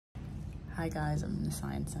Hi guys, I'm in the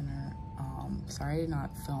Science Center. Sorry I did not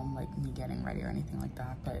film like me getting ready or anything like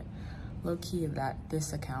that, but low-key that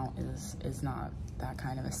this account is not that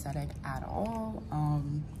kind of aesthetic at all.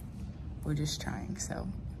 We're just trying, so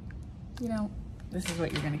you know, this is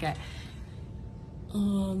what you're gonna get.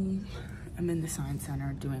 I'm in the Science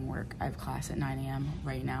Center doing work. I have class at 9 a.m.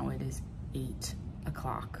 Right now it is 8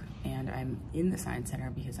 o'clock and I'm in the Science Center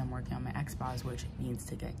because I'm working on my expos, which needs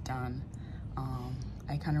to get done.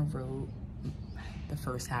 I kind of wrote the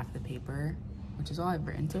first half of the paper, which is all I've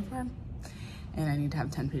written so far, and I need to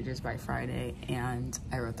have 10 pages by Friday, and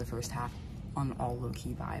I wrote the first half on all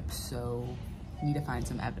low-key vibes, so I need to find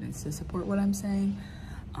some evidence to support what I'm saying.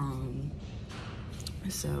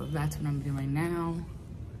 So that's what I'm doing now.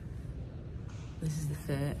 This is the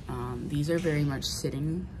fit. These are very much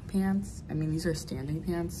sitting pants. I mean, these are standing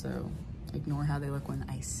pants, so ignore how they look when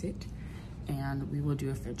I sit, and we will do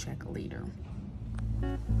a fit check later.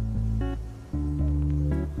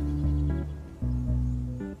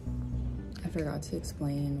 I forgot to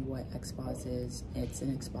explain what expos is. It's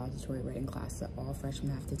an expository writing class that all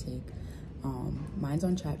freshmen have to take. Mine's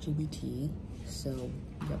on ChatGPT, so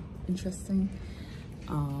yep, interesting.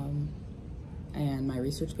 And my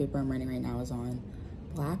research paper I'm writing right now is on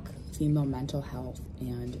Black female mental health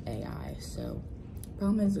and AI. So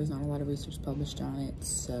problem is there's not a lot of research published on it,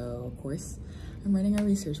 so of course I'm writing a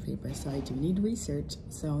research paper, so I do need research,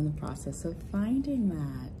 so I'm in the process of finding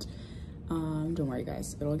that. Don't worry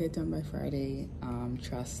guys, it'll get done by Friday,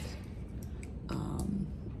 trust.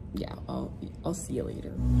 Yeah, I'll see you later.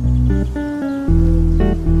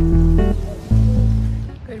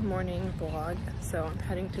 Good morning vlog. So I'm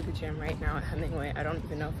heading to the gym right now at Hemingway. I don't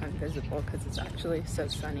even know if I'm visible because it's actually so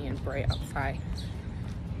sunny and bright outside.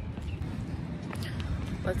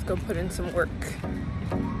 Let's go put in some work.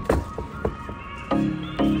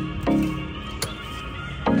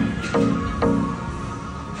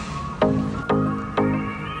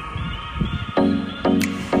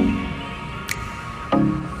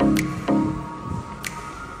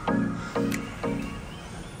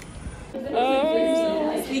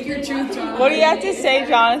 What do you have to say,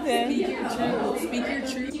 Jonathan? Speak your truth. Speak your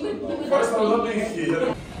truth. First, I love being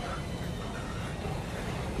here.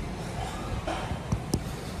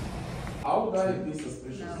 I would be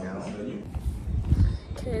suspicious.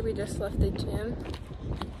 Okay, we just left the gym.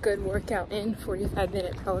 Good workout in,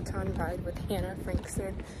 45-minute Peloton ride with Hannah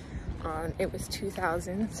Frankson. It was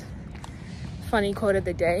 2000s. Funny quote of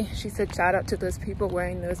the day. She said, shout out to those people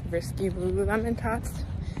wearing those risky Lululemon tops.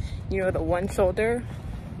 You know, the one shoulder.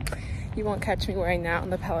 You won't catch me wearing that on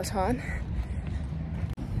the Peloton.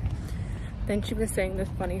 Then she was saying this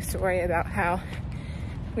funny story about how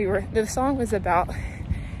the song was about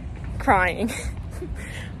crying.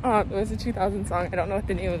 It was a 2000 song. I don't know what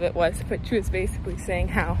the name of it was, but she was basically saying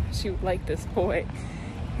how she would like this boy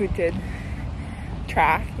who did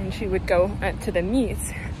track, and she would go to the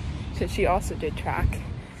meets, so she also did track,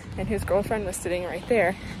 and his girlfriend was sitting right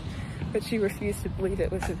there, but she refused to believe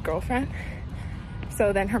it was his girlfriend.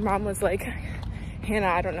 So then her mom was like, Hannah,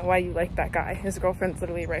 I don't know why you like that guy. His girlfriend's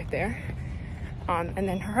literally right there. And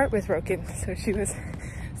then her heart was broken. So she was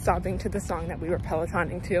sobbing to the song that we were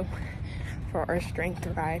Pelotoning to for our strength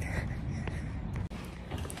ride.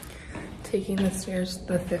 Taking the stairs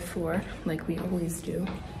to the 5th floor, like we always do.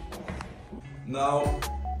 Now,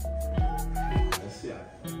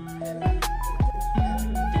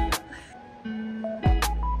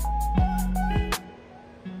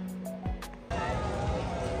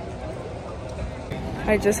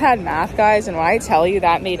 I just had math, guys, and when I tell you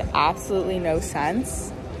that made absolutely no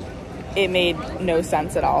sense, it made no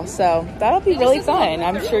sense at all. So that'll be really fun.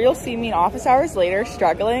 I'm sure you'll see me in office hours later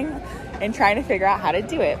struggling and trying to figure out how to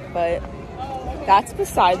do it, but that's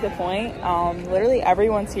beside the point. Literally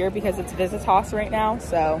everyone's here because it's Visitas right now,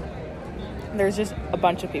 so there's just a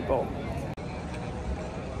bunch of people.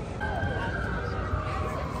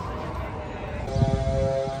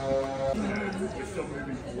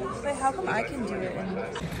 But how come I can do it?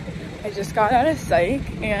 I just got out of psych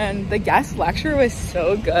and the guest lecture was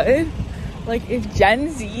so good. Like, if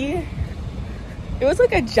Gen Z, it was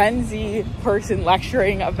like a Gen Z person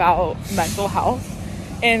lecturing about mental health,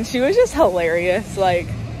 and she was just hilarious. Like,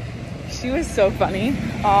 she was so funny.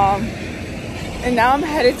 And now I'm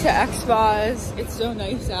headed to Expos. It's so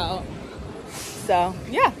nice out. So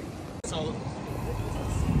yeah.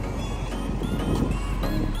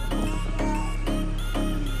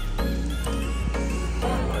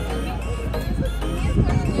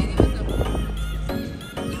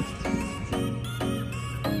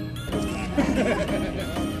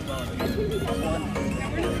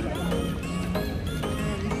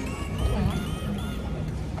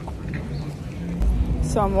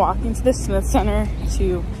 So I'm walking to the Smith Center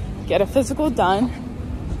to get a physical done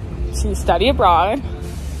to study abroad.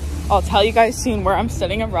 I'll tell you guys soon where I'm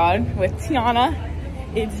studying abroad with Tiana.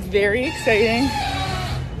 It's very exciting.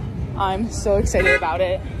 I'm so excited about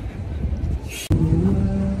it.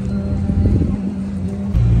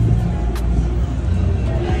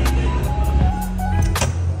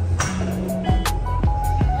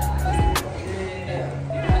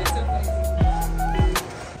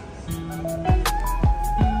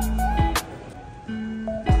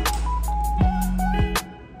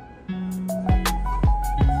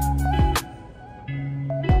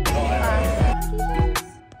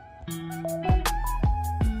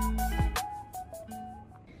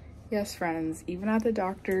 Yes, friends, even at the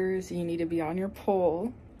doctor's, you need to be on your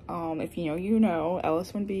pole. If you know, you know.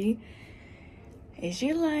 LS1B is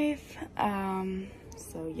your life.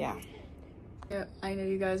 So yeah. Yeah, I know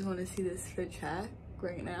you guys want to see this fit check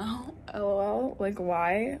right now. LOL. Like,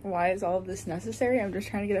 why? Why is all of this necessary? I'm just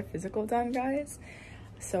trying to get a physical done, guys,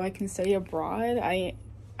 so I can study abroad. I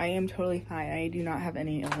am totally fine. I do not have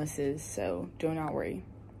any illnesses, so do not worry.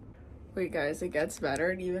 Wait, guys, it gets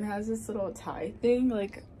better. It even has this little tie thing.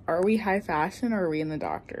 Like, are we high fashion or are we in the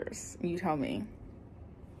doctor's? You tell me.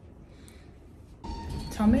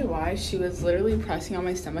 Tell me why. She was literally pressing on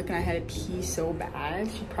my stomach and I had to pee so bad.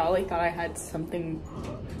 She probably thought I had something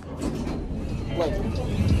like...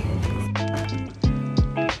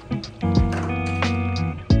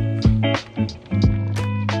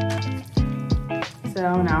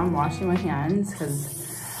 So now I'm washing my hands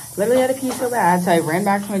because literally had to pee so bad. So I ran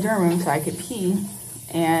back to my dorm room so I could pee,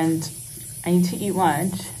 and I need to eat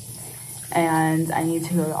lunch, and I need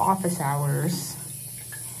to go to office hours.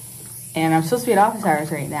 And I'm supposed to be at office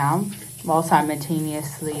hours right now while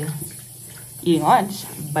simultaneously eating lunch,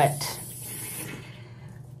 but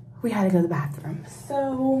we had to go to the bathroom.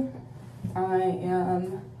 So I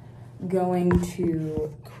am going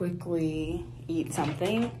to quickly eat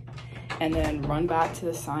something and then run back to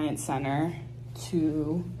the Science Center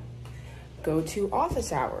to go to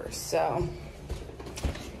office hours. So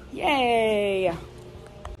yay!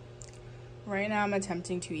 Right now I'm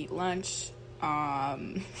attempting to eat lunch.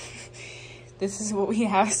 This is what we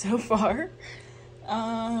have so far. Then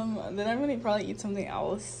I'm gonna probably eat something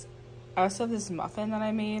else. I also have this muffin that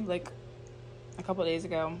I made like a couple days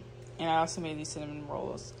ago, and I also made these cinnamon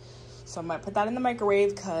rolls. So I might put that in the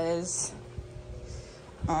microwave because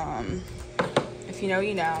if you know,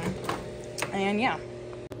 you know. And yeah.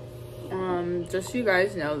 Just so you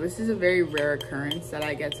guys know, this is a very rare occurrence that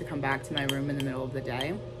I get to come back to my room in the middle of the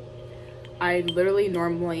day. I literally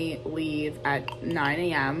normally leave at 9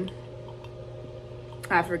 a.m.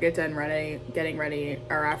 after I get done getting ready,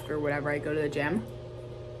 or after whatever I go to the gym.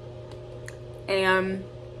 And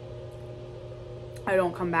I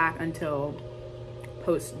don't come back until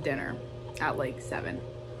post dinner at like 7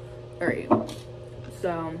 or 8.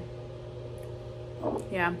 So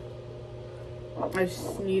yeah, I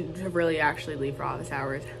just need to really actually leave for office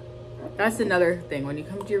hours. That's another thing. When you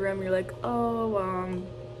come to your room, you're like, oh,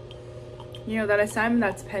 you know, that assignment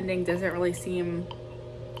that's pending doesn't really seem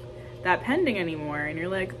that pending anymore. And you're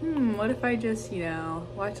like, what if I just, you know,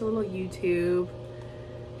 watch a little YouTube,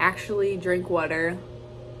 actually drink water,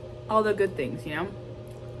 all the good things, you know?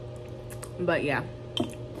 But yeah.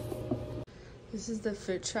 This is the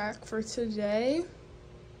fit check for today.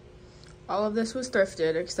 All of this was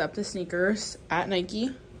thrifted except the sneakers at Nike.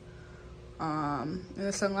 And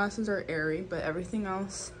the sunglasses are Aerie, but everything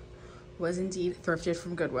else was indeed thrifted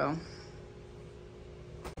from Goodwill.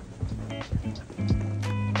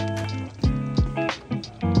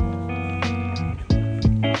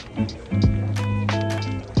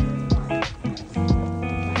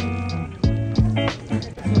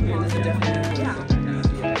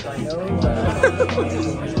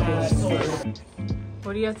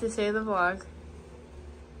 What do you have to say to the vlog?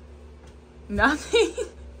 Nothing?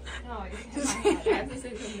 No, I have to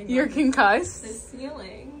say something. You're concussed? The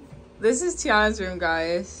ceiling. This is Tiana's room,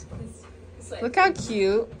 guys. It's like, Look how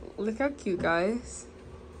cute. Look how cute, guys.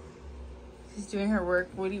 She's doing her work.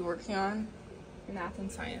 What are you working on? math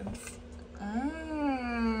and science.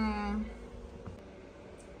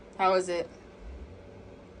 How is it?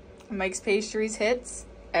 Mike's Pastries hits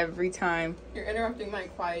every time. You're interrupting my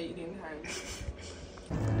quiet eating time.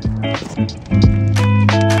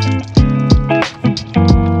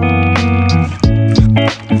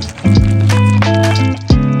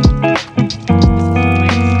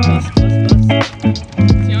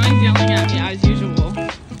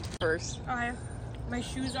 My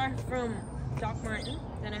shoes are from Doc Martin.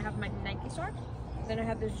 Then I have my Nike socks. Then I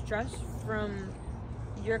have this dress from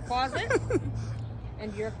your closet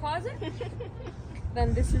and your closet.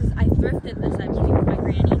 Then this is, I thrifted this, I believe, with my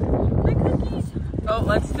granny. My cookies. Oh,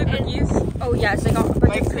 let's do cookies. Oh yes, I got a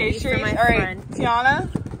bunch Like of cookies for my All right, friend. Tiana,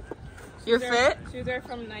 you're fit? Shoes are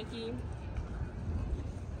from Nike.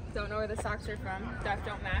 Don't know where the socks are from. That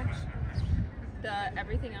don't match.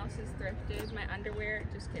 Everything else is thrifted. My underwear,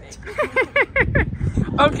 just kidding.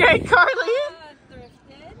 Okay, Carly.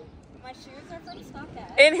 Thrifted. My shoes are from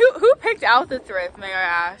StockX. And who picked out the thrift, may I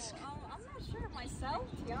ask? Oh, I'm not sure. Myself,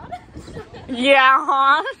 Tiana? Yeah,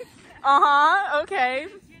 huh? Okay.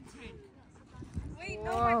 Wait,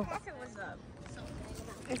 no, Whoa. my pocket was up.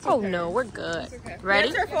 Oh no, we're good. Okay.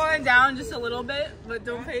 Ready? Pants are falling down just a little bit, but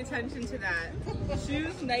don't pay attention to that.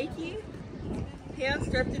 Shoes, Nike. Pants,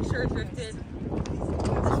 thrifted. Shirt, thrifted. This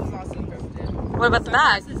was also thrifted. What about the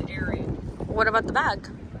bag? This is airy. What about the bag?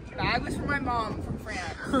 Bag was for my mom from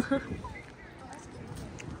France.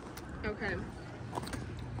 Okay.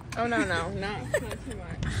 Oh no, not too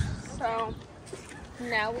much. So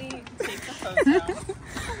now we take the photo.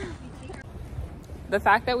 The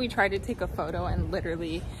fact that we tried to take a photo and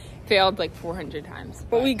literally failed like 400 times.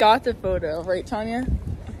 But we got the photo, right, Tanya?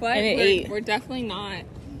 But And it ate. we're definitely not.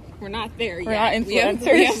 We're not there We're yet. not We have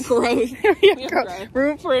influencers. growth. We have We have growth. growth.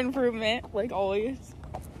 Room for improvement, like always.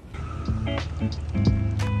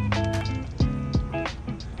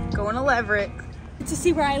 Going to Leverett. To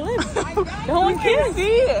see where I live. No one can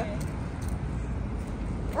see.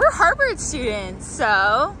 We're Harvard students,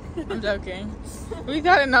 so I'm joking. We've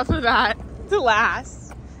got enough of that to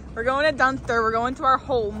last. We're going to Gunther. We're going to our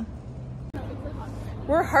home.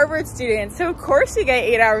 We're Harvard students, so of course we get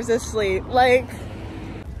 8 hours of sleep. Like,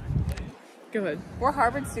 go ahead. We're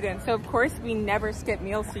Harvard students, so of course we never skip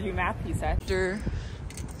meals to do math pieces.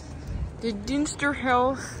 The Dunster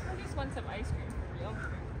Health. I just want some ice cream for real.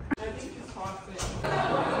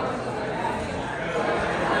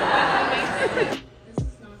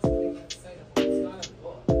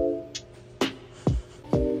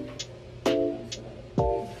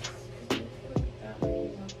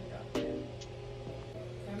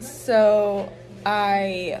 So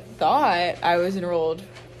I thought I was enrolled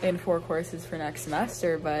in 4 courses for next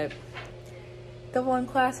semester, but the one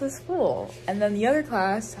class was full. And then the other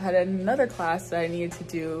class had another class that I needed to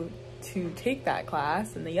do to take that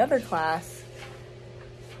class, and the other class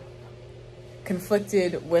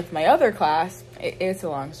conflicted with my other class. It's a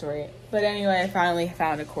long story. But anyway, I finally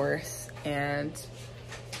found a course, and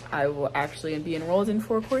I will actually be enrolled in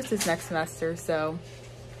 4 courses next semester. So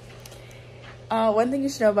one thing you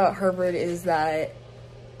should know about Harvard is that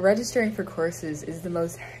registering for courses is the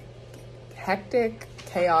most hectic,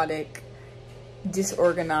 chaotic,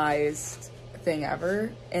 disorganized thing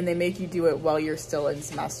ever, and they make you do it while you're still in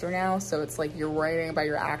semester now. So it's like you're worrying about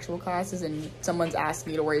your actual classes and someone's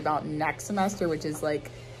asking you to worry about next semester, which is like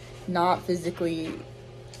not physically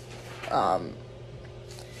I'm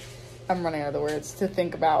running out of the words to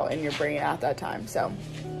think about in your brain at that time. So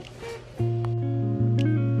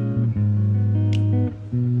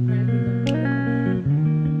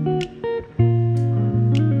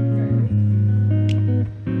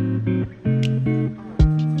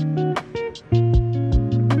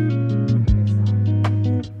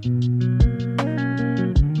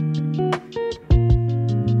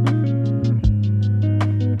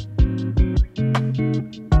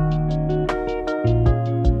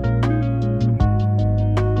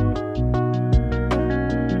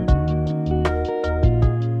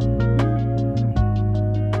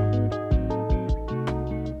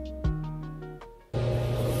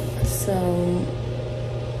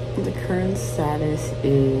the current status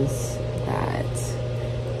is that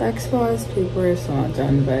Bexbo's paper is still not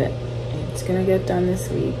done, but it's gonna get done this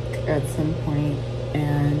week at some point.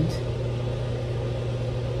 And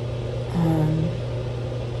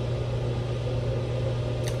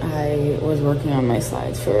I was working on my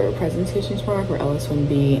slides for presentation tomorrow for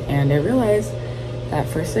LS1B, and I realized that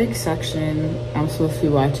for psych section, I'm supposed to be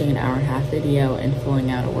watching an 1.5-hour video and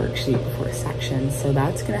filling out a worksheet before section. So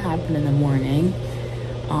that's gonna happen in the morning.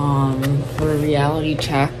 For a reality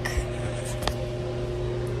check,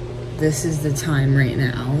 this is the time right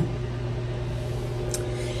now.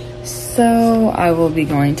 So I will be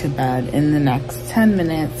going to bed in the next 10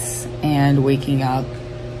 minutes and waking up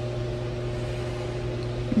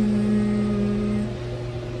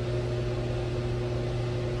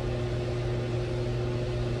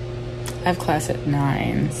I have class at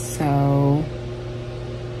 9, so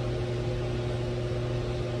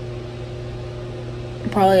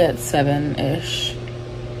probably at 7-ish.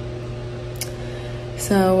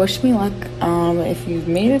 So wish me luck. If you've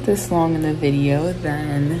made it this long in the video,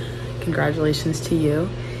 then congratulations to you.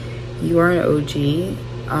 You are an OG.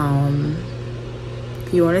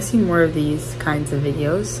 If you want to see more of these kinds of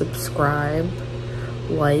videos, subscribe,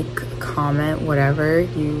 like, comment, whatever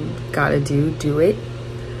you gotta do it.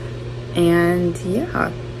 And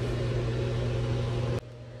yeah.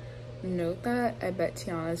 Note that I bet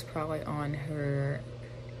Tiana's probably on her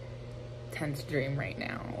 10th dream right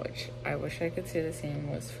now, which I wish I could say the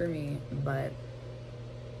same was for me, but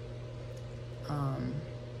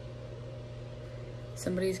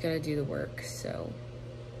somebody's gotta do the work, so